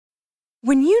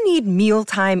When you need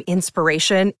mealtime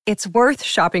inspiration, it's worth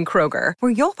shopping Kroger,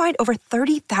 where you'll find over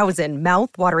 30,000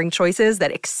 mouth-watering choices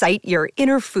that excite your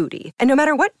inner foodie. And no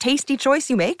matter what tasty choice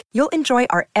you make, you'll enjoy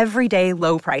our everyday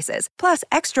low prices, plus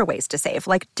extra ways to save,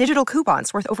 like digital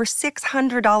coupons worth over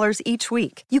 $600 each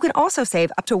week. You can also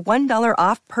save up to $1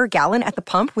 off per gallon at the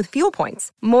pump with fuel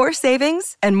points. More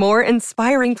savings and more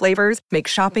inspiring flavors make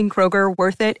shopping Kroger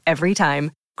worth it every time.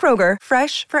 Kroger,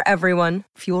 fresh for everyone.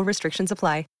 Fuel restrictions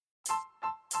apply.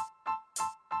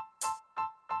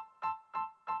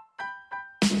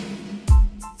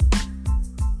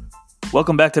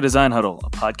 Welcome back to Design Huddle, a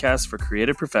podcast for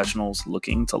creative professionals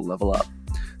looking to level up.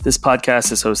 This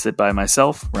podcast is hosted by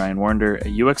myself, Ryan Warnder,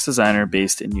 a UX designer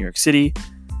based in New York City,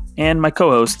 and my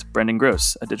co-host, Brendan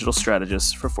Gross, a digital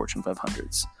strategist for Fortune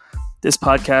 500s. This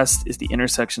podcast is the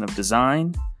intersection of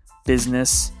design,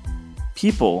 business,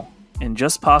 people, and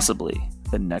just possibly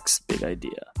the next big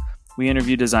idea. We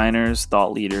interview designers,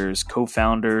 thought leaders,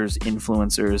 co-founders,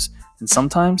 influencers, and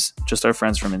sometimes just our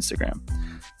friends from Instagram.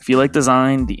 If you like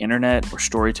design, the internet, or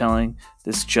storytelling,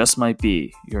 this just might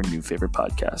be your new favorite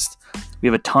podcast. We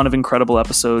have a ton of incredible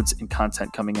episodes and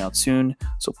content coming out soon,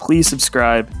 so please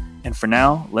subscribe. And for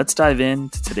now, let's dive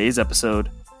into today's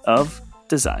episode of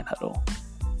Design Huddle.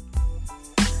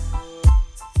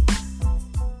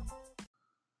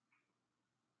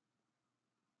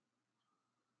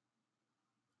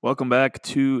 Welcome back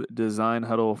to Design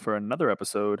Huddle for another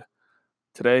episode.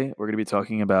 Today, we're going to be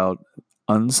talking about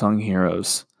unsung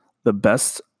heroes, the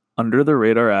best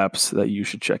under-the-radar apps that you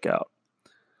should check out.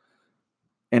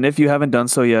 And if you haven't done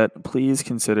so yet, please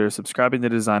consider subscribing to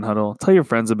Design Huddle. Tell your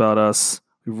friends about us.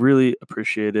 We really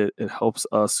appreciate it. It helps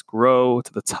us grow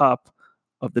to the top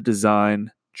of the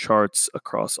design charts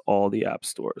across all the app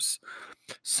stores.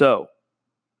 So,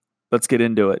 let's get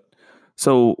into it.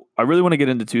 So, I really want to get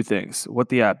into two things: what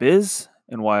the app is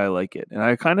and why I like it. And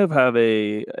I kind of have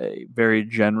a very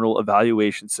general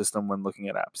evaluation system when looking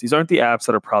at apps. These aren't the apps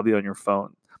that are probably on your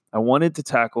phone. I wanted to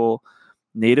tackle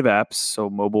native apps, so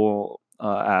mobile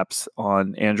apps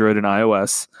on Android and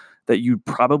iOS that you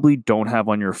probably don't have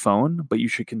on your phone, but you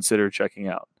should consider checking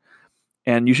out.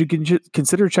 And you should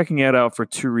consider checking it out for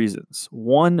two reasons.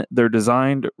 One, they're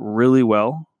designed really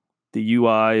well. The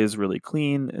UI is really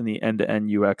clean and the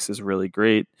end-to-end UX is really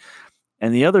great.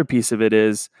 And the other piece of it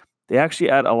is they actually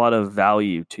add a lot of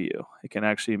value to you. It can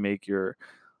actually make your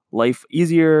life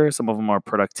easier. Some of them are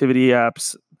productivity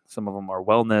apps. Some of them are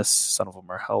wellness. Some of them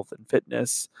are health and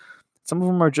fitness. Some of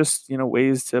them are just,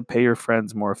 ways to pay your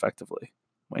friends more effectively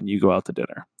when you go out to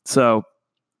dinner. So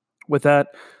with that,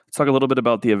 let's talk a little bit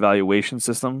about the evaluation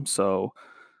system. So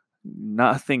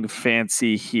nothing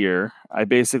fancy here. I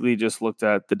basically just looked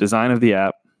at the design of the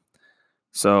app.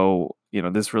 So,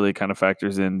 this really kind of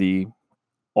factors in the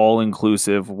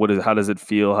all-inclusive. How does it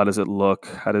feel? How does it look?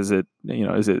 How does it,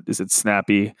 is it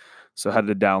snappy? So how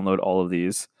to download all of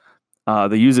these.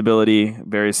 The usability,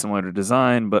 very similar to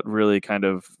design, but really kind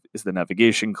of, is the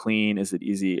navigation clean? Is it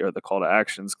easy? Are the call to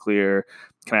actions clear?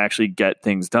 Can I actually get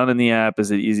things done in the app?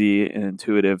 Is it easy and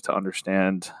intuitive to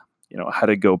understand, how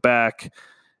to go back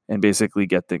and basically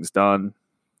get things done?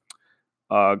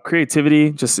 Creativity,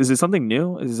 is it something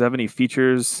new? Does it have any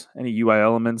features, any UI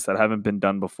elements that haven't been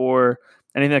done before?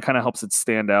 Anything that kind of helps it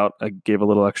stand out. I gave a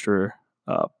little extra,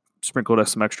 sprinkled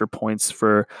some extra points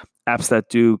for apps that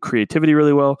do creativity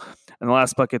really well. And the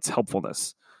last bucket's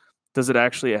helpfulness. Does it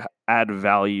actually add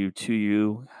value to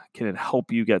you? Can it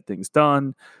help you get things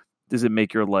done? Does it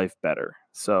make your life better?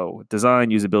 So design,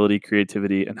 usability,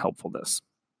 creativity, and helpfulness.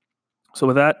 So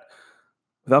with that,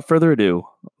 without further ado,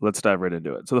 let's dive right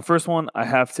into it. So the first one I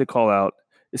have to call out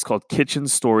is called Kitchen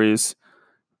Stories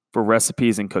for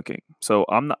recipes and cooking. So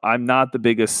I'm not the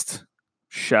biggest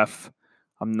chef.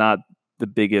 I'm not the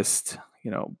biggest,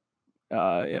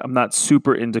 I'm not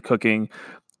super into cooking,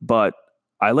 but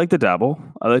I like to dabble.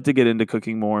 I like to get into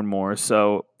cooking more and more.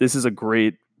 So this is a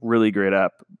really great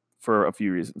app for a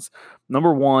few reasons.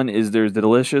 Number one is there's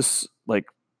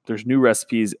new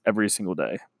recipes every single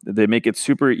day. They make it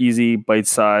super easy,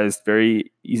 bite-sized,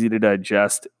 very easy to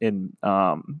digest and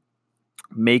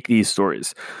make these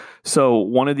stories. So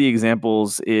one of the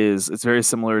examples is, it's very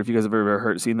similar, if you guys have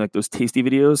ever seen like those tasty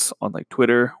videos on like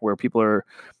Twitter where people are,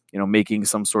 making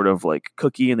some sort of like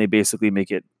cookie and they basically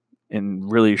make it in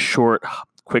really short,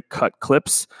 quick cut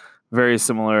clips, very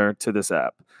similar to this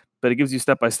app. But it gives you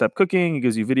step-by-step cooking, it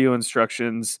gives you video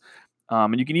instructions.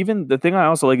 And you can the thing I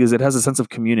also like is it has a sense of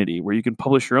community where you can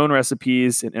publish your own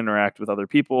recipes and interact with other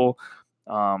people.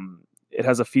 It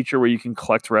has a feature where you can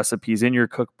collect recipes in your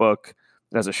cookbook.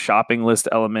 It has a shopping list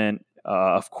element.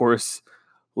 Of course,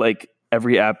 like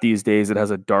every app these days, it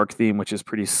has a dark theme, which is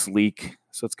pretty sleek.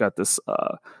 So it's got this,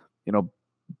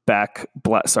 black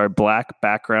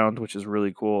background, which is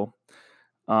really cool.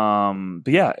 But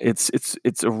yeah, it's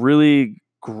a really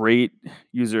great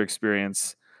user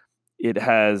experience. It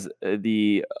has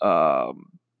the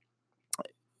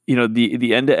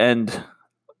end-to-end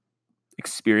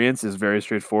experience is very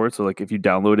straightforward. So like if you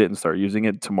download it and start using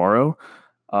it tomorrow,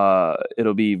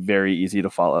 it'll be very easy to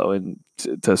follow and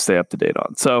to stay up to date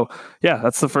on. So yeah,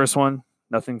 that's the first one.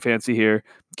 Nothing fancy here.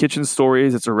 Kitchen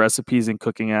Stories. It's a recipes and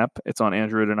cooking app. It's on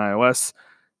Android and iOS.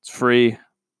 It's free,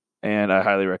 and I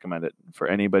highly recommend it for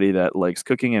anybody that likes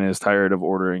cooking and is tired of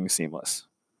ordering seamless.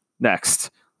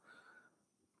 Next.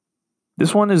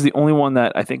 This one is the only one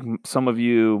that I think some of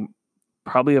you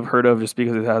probably have heard of just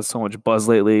because it has so much buzz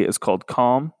lately. It's called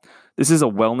Calm. This is a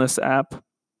wellness app.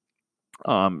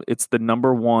 It's the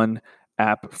number one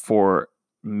app for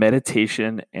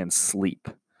meditation and sleep.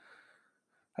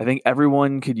 I think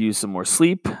everyone could use some more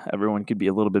sleep. Everyone could be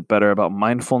a little bit better about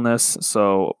mindfulness.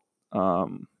 So I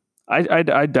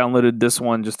downloaded this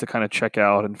one just to kind of check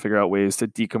out and figure out ways to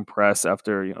decompress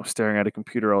after staring at a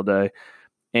computer all day.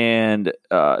 And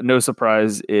no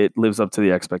surprise, it lives up to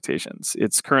the expectations.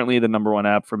 It's currently the number one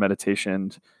app for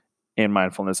meditation and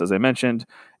mindfulness, as I mentioned.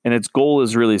 And its goal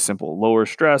is really simple: lower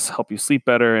stress, help you sleep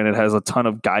better, and it has a ton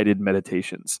of guided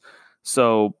meditations.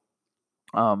 So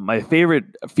my favorite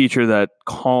feature that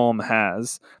Calm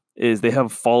has is they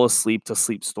have fall asleep to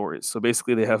sleep stories. So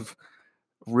basically they have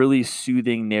really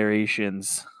soothing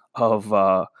narrations of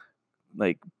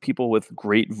like people with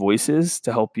great voices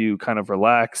to help you kind of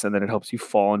relax, and then it helps you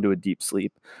fall into a deep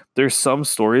sleep. There's some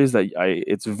stories that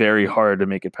it's very hard to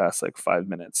make it past like 5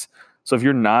 minutes. So if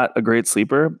you're not a great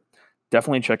sleeper,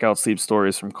 definitely check out Sleep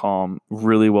Stories from Calm.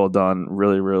 Really well done.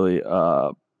 Really, really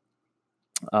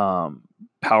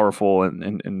powerful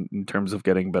in terms of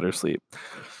getting better sleep.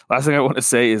 Last thing I want to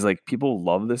say is like people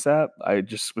love this app. I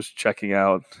just was checking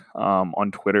out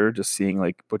on Twitter, just seeing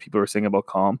like what people are saying about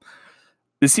Calm.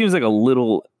 This seems like a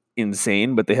little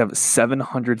insane, but they have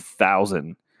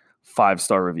 700,000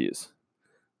 5-star reviews.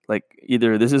 Like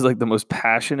either this is like the most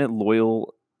passionate,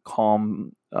 loyal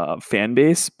Calm fan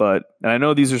base, and I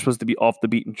know these are supposed to be off the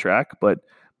beaten track, but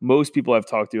most people I've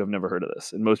talked to have never heard of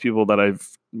this, and most people that I've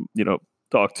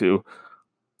talked to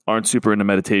aren't super into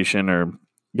meditation or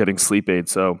getting sleep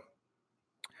aids. So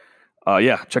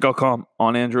yeah, check out Calm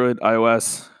on Android,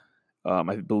 iOS.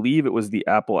 I believe it was the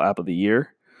Apple App of the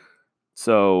Year.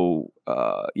 So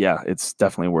yeah, it's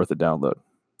definitely worth a download.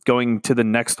 Going to the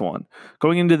next one,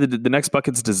 going into the next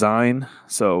bucket's design.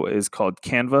 So is called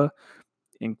Canva.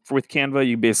 And with Canva,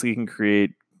 you basically can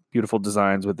create beautiful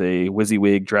designs with a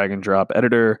WYSIWYG drag and drop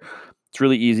editor. It's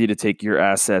really easy to take your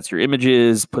assets, your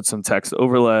images, put some text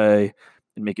overlay,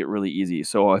 and make it really easy.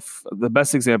 So the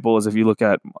best example is if you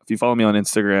follow me on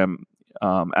Instagram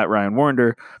at Ryan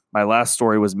Warrender, my last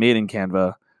story was made in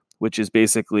Canva, which is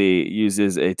basically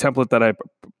uses a template that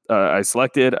I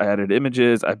selected. I added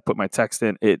images. I put my text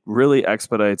in. It really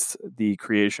expedites the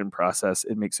creation process.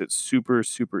 It makes it super,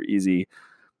 super easy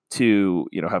to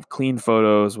have clean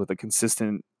photos with a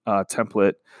consistent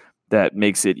template that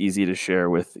makes it easy to share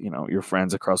with your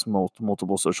friends across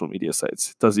multiple social media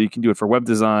sites. You can do it for web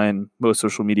design, most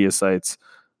social media sites,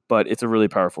 but it's a really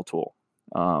powerful tool.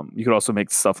 You could also make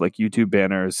stuff like YouTube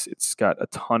banners. It's got a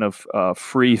ton of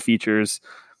free features.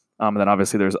 And then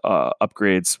obviously there's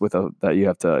upgrades that you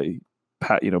have to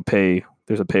pay.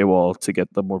 There's a paywall to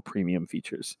get the more premium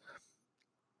features.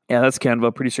 Yeah, that's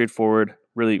Canva. Pretty straightforward.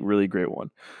 Really, really great one.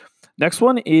 Next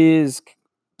one is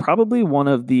probably one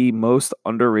of the most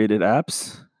underrated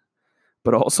apps,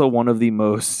 but also one of the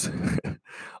most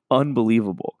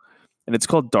unbelievable. And it's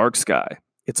called Dark Sky.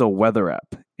 It's a weather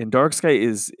app. And Dark Sky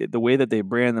is the way that they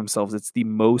brand themselves. It's the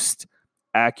most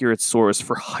accurate source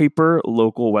for hyper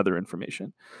local weather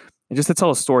information. And just to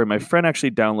tell a story, my friend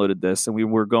actually downloaded this, and we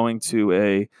were going to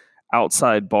a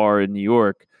outside bar in New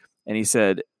York, and he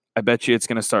said, I bet you it's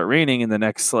going to start raining in the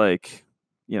next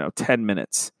 10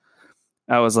 minutes.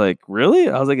 I was like, really?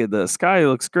 I was like, the sky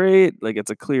looks great. Like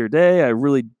it's a clear day. I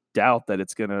really doubt that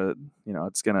it's going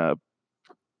to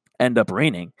end up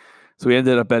raining. So we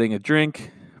ended up betting a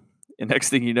drink. And next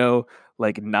thing you know,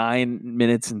 like 9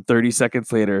 minutes and 30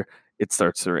 seconds later, it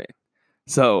starts to rain.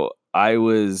 So I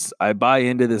buy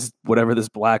into this, whatever this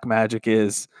black magic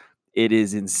is. It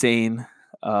is insane.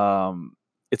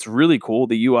 It's really cool.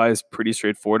 The UI is pretty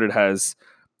straightforward. It has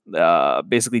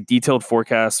basically detailed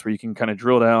forecasts where you can kind of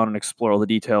drill down and explore all the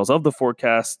details of the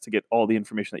forecast to get all the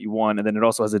information that you want. And then it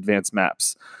also has advanced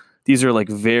maps. These are like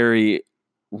very,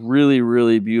 really,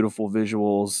 really beautiful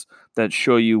visuals that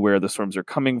show you where the storms are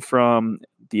coming from,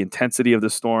 the intensity of the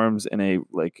storms in a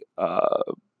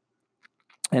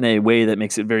in a way that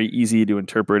makes it very easy to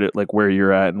interpret it, like where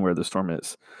you're at and where the storm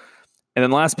is. And then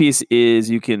the last piece is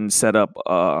you can set up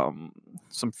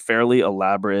some fairly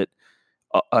elaborate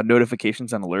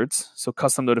notifications and alerts. So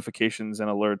custom notifications and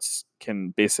alerts can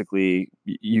basically,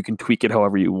 you can tweak it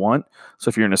however you want. So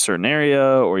if you're in a certain area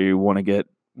or you want to get,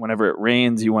 whenever it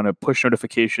rains, you want to push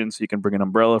notifications so you can bring an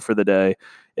umbrella for the day.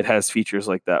 It has features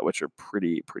like that, which are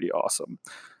pretty awesome.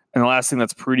 And the last thing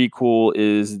that's pretty cool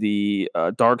is the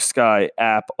Dark Sky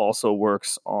app also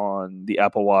works on the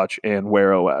Apple Watch and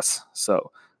Wear OS.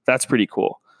 So that's pretty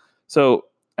cool. So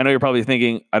I know you're probably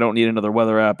thinking, I don't need another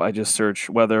weather app. I just search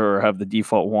weather or have the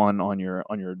default one on your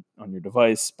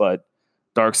device. But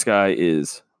Dark Sky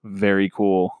is very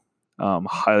cool.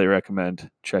 Highly recommend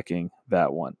checking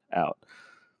that one out.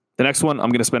 The next one I'm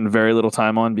going to spend very little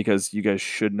time on because you guys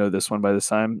should know this one by this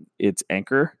time. It's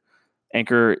Anchor.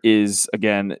 Anchor is,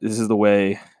 again, this is the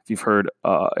way, if you've heard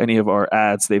any of our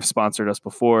ads, they've sponsored us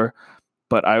before,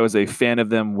 but I was a fan of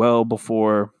them well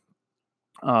before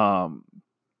I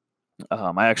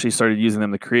actually started using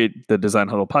them to create the Design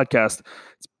Huddle podcast.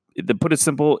 To put it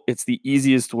simple, it's the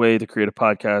easiest way to create a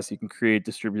podcast. You can create,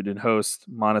 distribute, and host,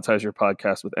 monetize your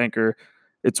podcast with Anchor.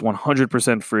 It's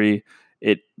 100% free.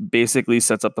 It basically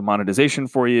sets up the monetization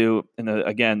for you. And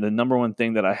again, the number one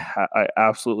thing that I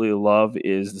absolutely love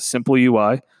is the simple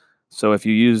UI. So if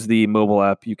you use the mobile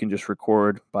app, you can just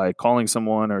record by calling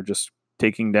someone or just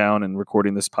taking down and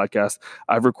recording this podcast.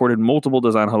 I've recorded multiple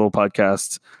Design Huddle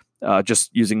podcasts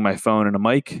just using my phone and a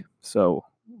mic. So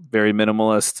very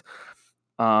minimalist.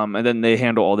 And then they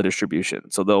handle all the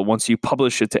distribution. So once you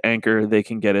publish it to Anchor, they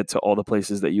can get it to all the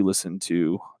places that you listen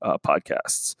to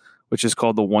podcasts, which is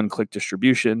called the one-click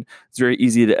distribution. It's very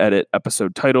easy to edit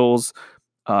episode titles,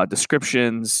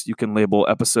 descriptions. You can label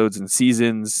episodes and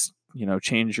seasons,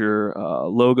 change your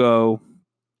logo.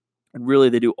 And really,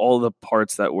 they do all the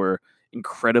parts that were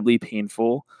incredibly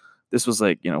painful. This was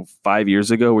 5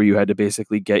 years ago where you had to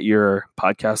basically get your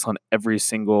podcast on every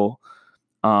single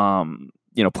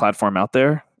platform out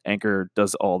there. Anchor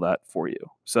does all that for you.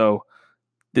 So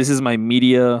this is my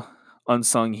media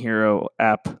unsung hero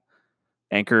app,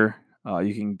 Anchor.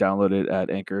 You can download it at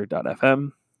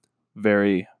anchor.fm.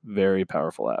 Very, very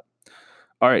powerful app.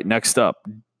 All right, next up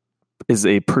is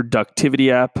a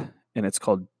productivity app, and it's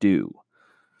called Do.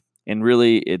 And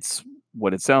really, it's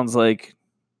what it sounds like.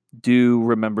 Do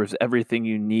remembers everything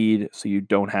you need so you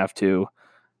don't have to.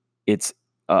 It's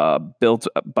built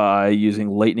by using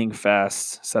lightning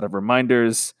fast set of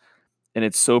reminders, and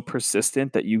it's so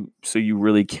persistent that you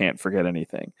really can't forget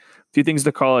anything. A few things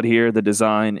to call out here. The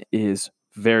design is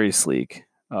very sleek.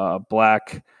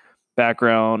 Black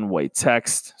background, white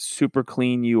text, super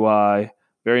clean UI,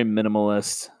 very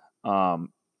minimalist.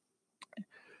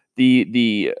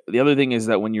 The other thing is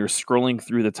that when you're scrolling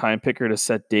through the time picker to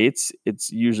set dates,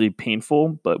 it's usually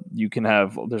painful, but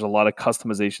there's a lot of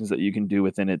customizations that you can do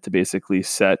within it to basically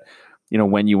set,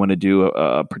 when you want to do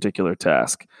a particular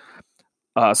task.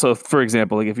 So for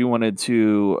example, if you wanted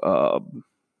to,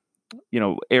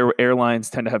 airlines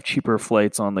tend to have cheaper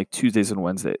flights on Tuesdays and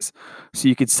Wednesdays. So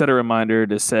you could set a reminder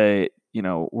to say,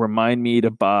 remind me to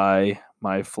buy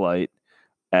my flight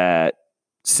at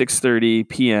 6:30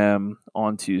 p.m.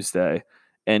 on Tuesday,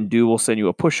 and Do will send you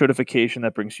a push notification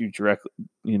that brings you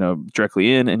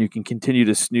directly in, and you can continue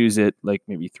to snooze it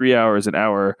maybe 3 hours, an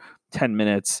hour, 10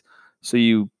 minutes. So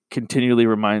you continually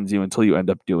reminds you until you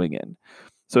end up doing it.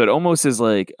 So it almost is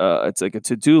it's like a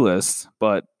to-do list,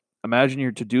 but imagine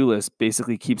your to-do list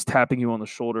basically keeps tapping you on the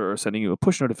shoulder or sending you a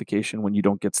push notification when you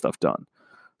don't get stuff done.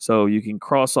 So you can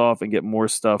cross off and get more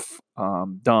stuff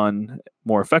done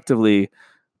more effectively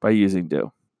by using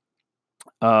Do.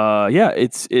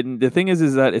 The thing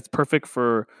is that it's perfect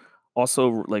for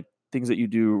also things that you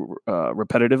do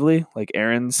repetitively, like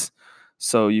errands.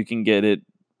 So you can get it,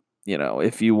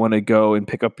 if you want to go and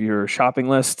pick up your shopping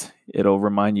list, it'll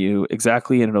remind you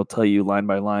exactly, and it'll tell you line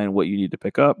by line what you need to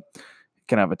pick up. It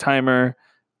can have a timer,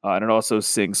 and it also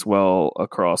syncs well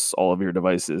across all of your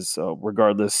devices. So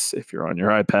regardless if you're on your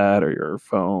iPad or your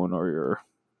phone or your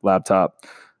laptop,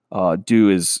 Do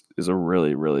is a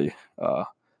really, really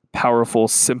powerful,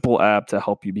 simple app to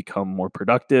help you become more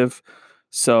productive.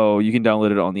 So you can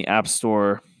download it on the App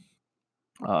Store.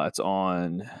 I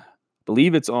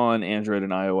believe it's on Android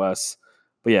and iOS.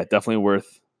 But yeah, definitely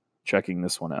worth checking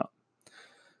this one out.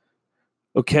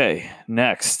 Okay,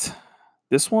 next.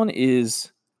 This one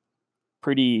is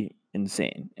pretty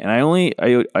insane. And I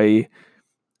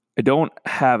don't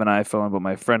have an iPhone, but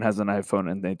my friend has an iPhone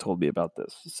and they told me about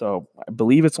this. So I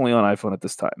believe it's only on iPhone at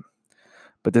this time.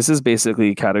 But this is basically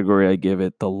a category I give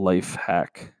it the life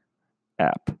hack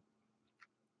app.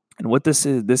 And what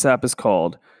this app is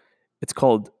called, it's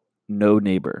called No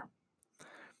Neighbor.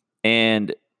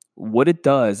 And what it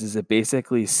does is it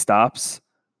basically stops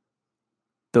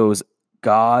those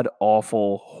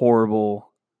god-awful,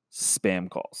 horrible spam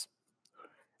calls.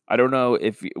 I don't know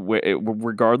if,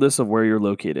 regardless of where you're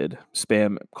located,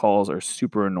 spam calls are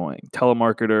super annoying.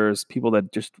 Telemarketers, people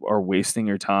that just are wasting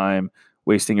your time,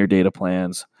 wasting your data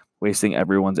plans, wasting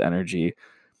everyone's energy.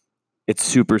 It's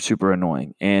super, super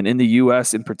annoying. And in the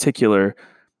US in particular,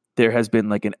 there has been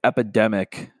like an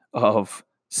epidemic of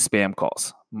spam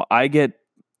calls. I get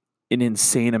an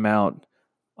insane amount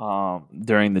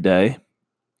during the day.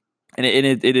 And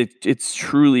it's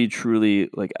truly, truly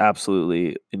like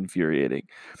absolutely infuriating.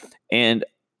 And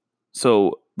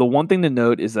so the one thing to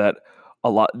note is that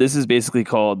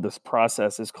this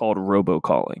process is called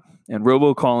robocalling. And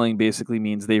robocalling basically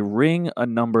means they ring a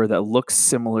number that looks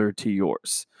similar to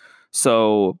yours.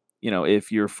 So,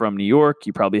 if you're from New York,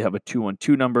 you probably have a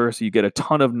 212 number. So you get a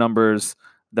ton of numbers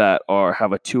that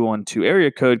have a 212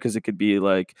 area code, because it could be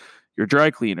like your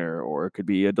dry cleaner, or it could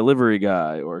be a delivery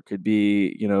guy, or it could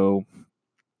be,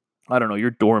 I don't know,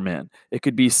 your doorman. It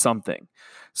could be something.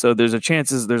 So there's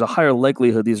a higher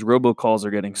likelihood these robocalls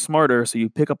are getting smarter. So you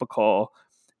pick up a call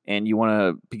and you want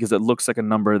to, because it looks like a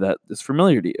number that is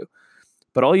familiar to you.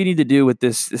 But all you need to do with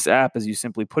this app is you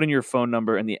simply put in your phone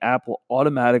number, and the app will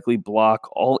automatically block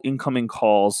all incoming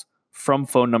calls from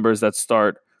phone numbers that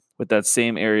start with that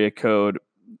same area code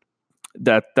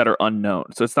that are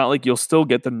unknown. So it's not like you'll still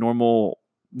get the normal,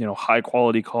 high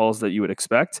quality calls that you would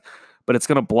expect, but it's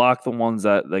going to block the ones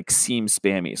that like seem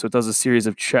spammy. So it does a series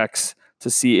of checks to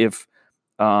see if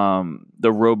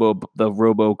the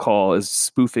robo call is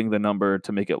spoofing the number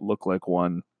to make it look like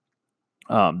one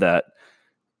that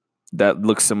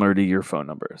looks similar to your phone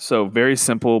number. So very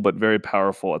simple, but very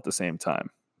powerful at the same time.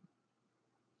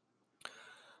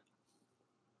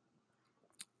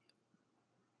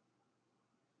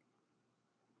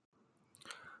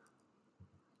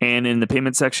 And in the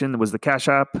payment section was the Cash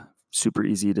App. Super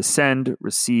easy to send,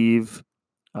 receive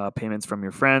payments from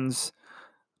your friends.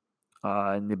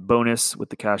 And the bonus with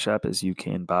the Cash App is you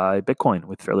can buy Bitcoin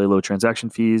with fairly low transaction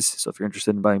fees. So if you're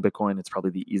interested in buying Bitcoin, it's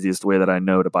probably the easiest way that I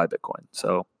know to buy Bitcoin.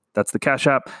 So that's the Cash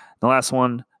App. The last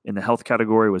one in the health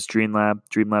category was DreamLab.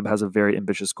 DreamLab has a very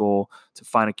ambitious goal to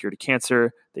find a cure to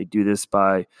cancer. They do this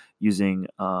by using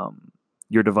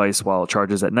your device while it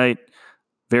charges at night.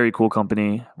 Very cool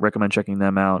company. Recommend checking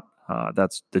them out.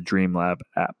 That's the DreamLab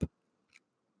app.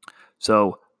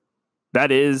 So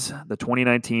that is the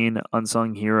 2019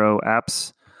 Unsung Hero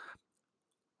apps.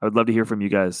 I would love to hear from you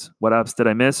guys. What apps did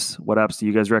I miss? What apps do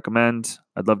you guys recommend?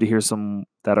 I'd love to hear some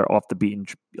that are off the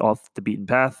beaten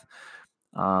path.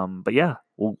 But yeah,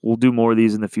 we'll do more of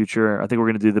these in the future. I think we're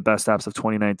going to do the best apps of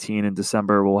 2019 in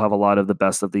December. We'll have a lot of the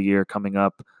best of the year coming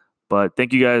up. But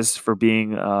thank you guys for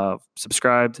being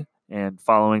subscribed and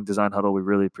following Design Huddle. We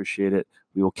really appreciate it.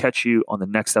 We will catch you on the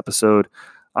next episode.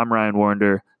 I'm Ryan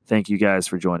Warrender. Thank you guys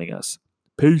for joining us.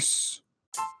 Peace.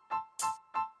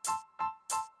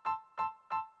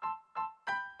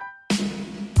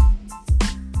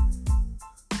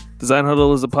 Design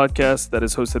Huddle is a podcast that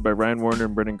is hosted by Ryan Warrender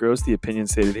and Brendan Gross. The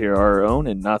opinions stated here are our own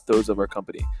and not those of our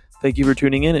company. Thank you for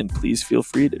tuning in, and please feel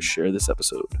free to share this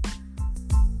episode.